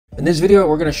In this video,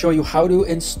 we're going to show you how to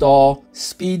install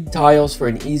SpeedTiles for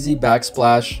an easy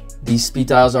backsplash. These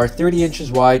SpeedTiles are 30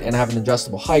 inches wide and have an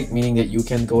adjustable height, meaning that you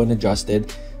can go and adjust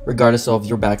it regardless of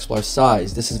your backsplash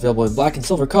size. This is available in black and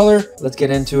silver color. Let's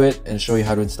get into it and show you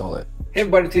how to install it. Hey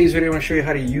everybody, today's video, I want to show you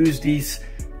how to use these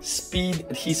speed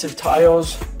adhesive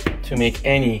tiles to make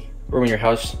any room in your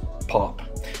house pop.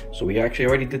 So we actually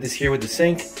already did this here with the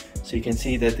sink. So you can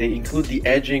see that they include the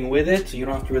edging with it, so you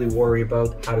don't have to really worry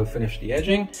about how to finish the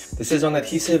edging. This is on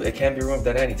adhesive, it can be removed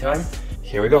at any time.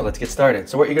 Here we go, let's get started.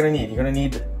 So what you're gonna need, you're gonna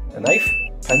need a knife,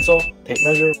 pencil, tape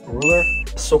measure, ruler,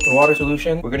 soap and water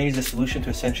solution. We're gonna use this solution to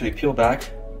essentially peel back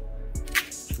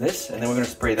this, and then we're gonna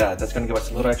spray that. That's gonna give us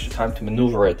a little extra time to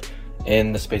maneuver it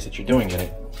in the space that you're doing it in.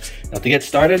 Now to get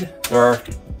started, there are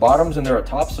bottoms and there are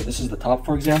tops. So this is the top,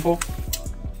 for example,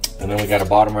 and then we got a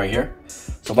bottom right here.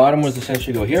 So bottom was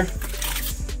essentially go here,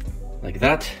 like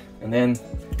that, and then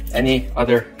any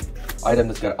other item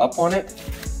that's got up on it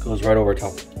goes right over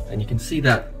top. And you can see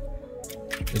that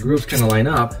the grooves kind of line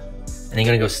up, and you're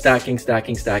gonna go stacking,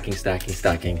 stacking, stacking, stacking,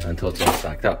 stacking until it's all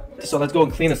stacked up. So let's go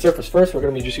and clean the surface first. We're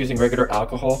gonna be just using regular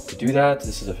alcohol to do that.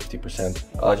 This is a 50%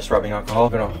 just rubbing alcohol.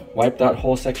 We're gonna wipe that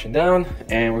whole section down,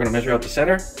 and we're gonna measure out the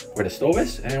center where the stove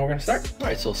is, and we're gonna start. All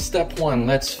right, so step one,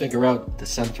 let's figure out the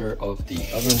center of the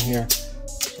oven here.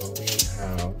 So we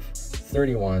have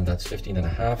 31, that's 15 and a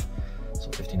half. So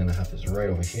 15 and a half is right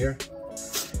over here.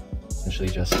 Essentially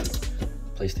just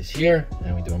place this here,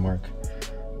 and we do a mark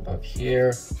about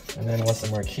here. And then once the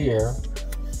mark here,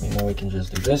 we know we can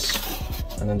just do this,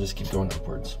 and then just keep going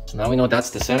upwards. So now we know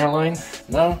that's the center line.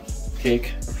 Now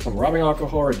take some rubbing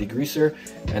alcohol or degreaser,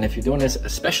 and if you're doing this,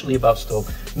 especially above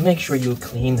stove, make sure you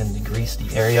clean and degrease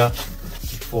the area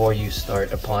before you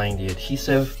start applying the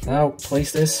adhesive. Now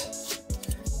place this,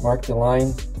 mark the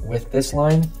line with this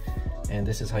line, and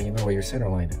this is how you know where your center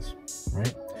line is,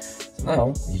 right? So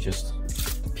now you just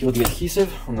peel the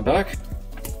adhesive on the back.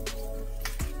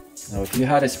 Now if you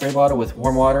had a spray bottle with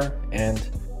warm water and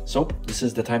soap, this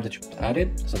is the time that you add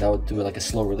it. So that would do like a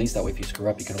slow release. That way if you screw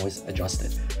up, you can always adjust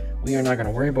it. We are not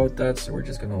gonna worry about that, so we're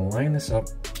just gonna line this up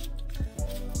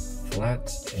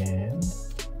flat and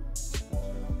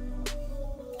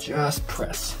just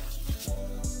press.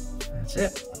 That's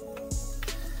it.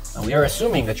 Now we are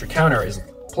assuming that your counter is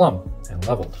plumb and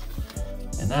leveled.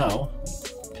 And now,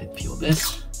 peel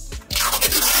this.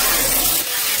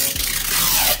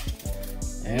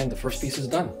 And the first piece is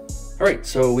done. All right,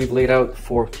 so we've laid out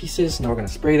 4 pieces. Now we're gonna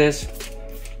spray this.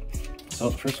 So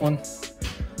the first one,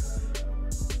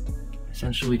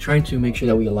 essentially trying to make sure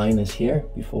that we align this here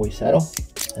before we settle.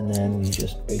 And then we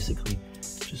just basically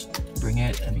just bring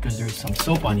it, and because there's some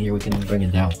soap on here, we can bring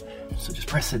it down. So just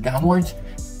press it downwards.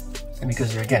 And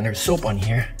because again, there's soap on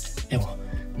here, it will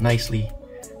nicely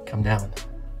come down.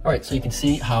 All right, so you can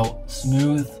see how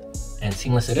smooth and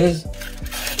seamless it is. I'm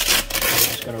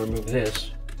just gonna remove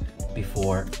this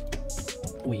before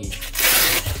we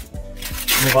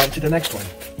move on to the next one.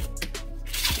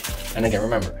 And again,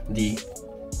 remember, the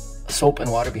soap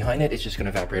and water behind it is just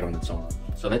gonna evaporate on its own.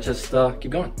 So let's just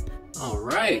keep going. All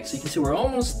right, so you can see we're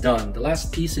almost done. The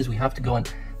last piece is we have to go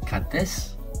and cut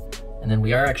this. And then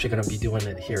we are actually going to be doing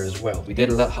it here as well. We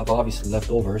did have obviously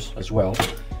leftovers as well.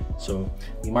 So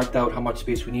we marked out how much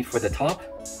space we need for the top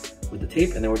with the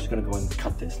tape, and then we're just going to go and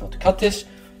cut this. Now to cut this,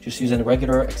 just using a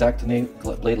regular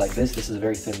X-Acto blade like this. This is a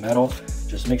very thin metal.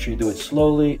 Just make sure you do it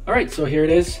slowly. All right, so here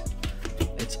it is.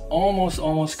 It's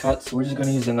almost cut. So we're just going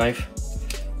to use the knife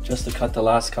just to cut the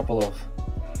last couple of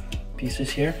pieces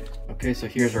here. Okay, so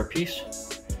here's our piece.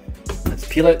 Let's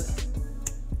peel it.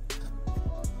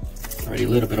 Already a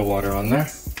little bit of water on there,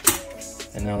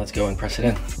 and now let's go and press it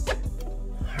in.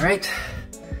 All right,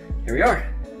 here we are,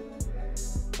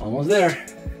 almost there.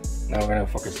 Now we're gonna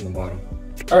focus on the bottom.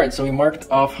 All right, so we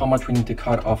marked off how much we need to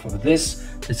cut off of this.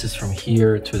 This is from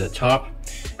here to the top,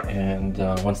 and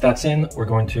once that's in, we're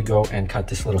going to go and cut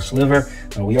this little sliver.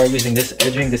 Now we are using this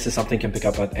edging. This is something you can pick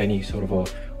up at any sort of a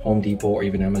Home Depot or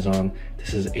even Amazon.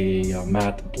 This is a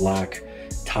matte black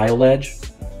tile edge.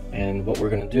 And what we're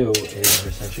gonna do is we're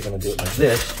essentially gonna do it like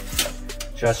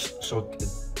this, just so it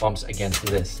bumps against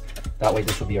this. That way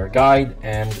this will be our guide,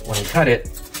 and when we cut it,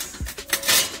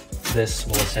 this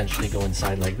will essentially go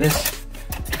inside like this,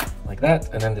 like that.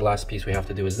 And then the last piece we have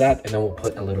to do is that, and then we'll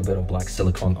put a little bit of black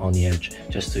silicone on the edge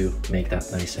just to make that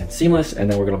nice and seamless.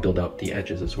 And then we're gonna build out the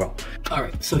edges as well. All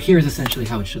right, so here's essentially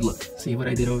how it should look. See what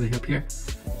I did over here?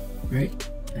 Right,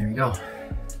 there we go.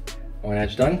 One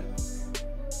edge done.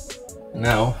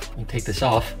 Now we take this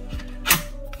off.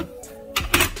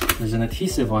 There's an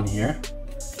adhesive on here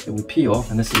that we peel,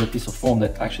 and this is a piece of foam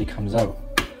that actually comes out.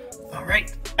 All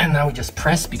right, and now we just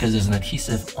press because there's an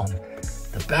adhesive on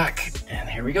the back, and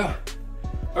here we go.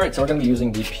 All right, so we're gonna be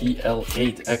using the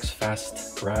PL8 X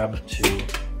Fast Grab to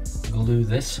glue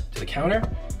this to the counter,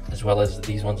 as well as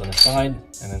these ones on the side.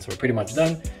 And then so we're pretty much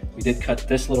done. We did cut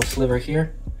this little sliver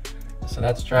here, so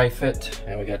that's dry fit,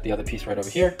 and we got the other piece right over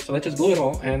here. So let's just glue it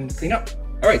all and clean up.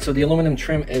 All right, so the aluminum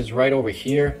trim is right over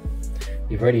here.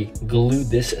 We've already glued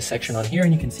this section on here,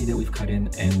 and you can see that we've cut in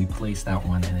and we placed that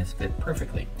one and it's fit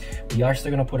perfectly. We are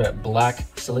still gonna put a black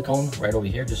silicone right over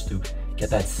here just to get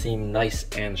that seam nice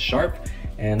and sharp.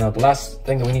 And the last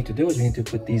thing that we need to do is we need to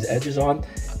put these edges on,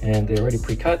 and they're already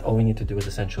pre-cut. All we need to do is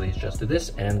essentially just do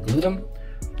this and glue them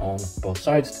on both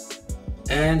sides.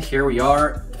 And here we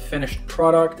are, the finished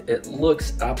product. It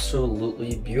looks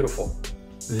absolutely beautiful.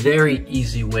 Very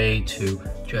easy way to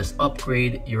just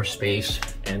upgrade your space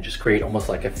and just create almost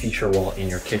like a feature wall in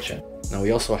your kitchen. Now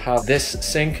we also have this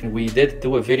sink. We did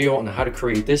do a video on how to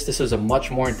create this. This is a much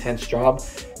more intense job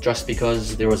just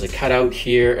because there was a cutout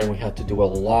here and we had to do a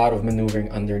lot of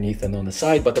maneuvering underneath and on the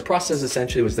side, but the process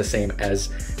essentially was the same as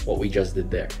what we just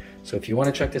did there. So if you want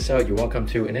to check this out, you're welcome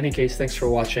to. In any case, thanks for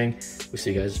watching. We'll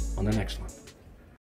see you guys on the next one.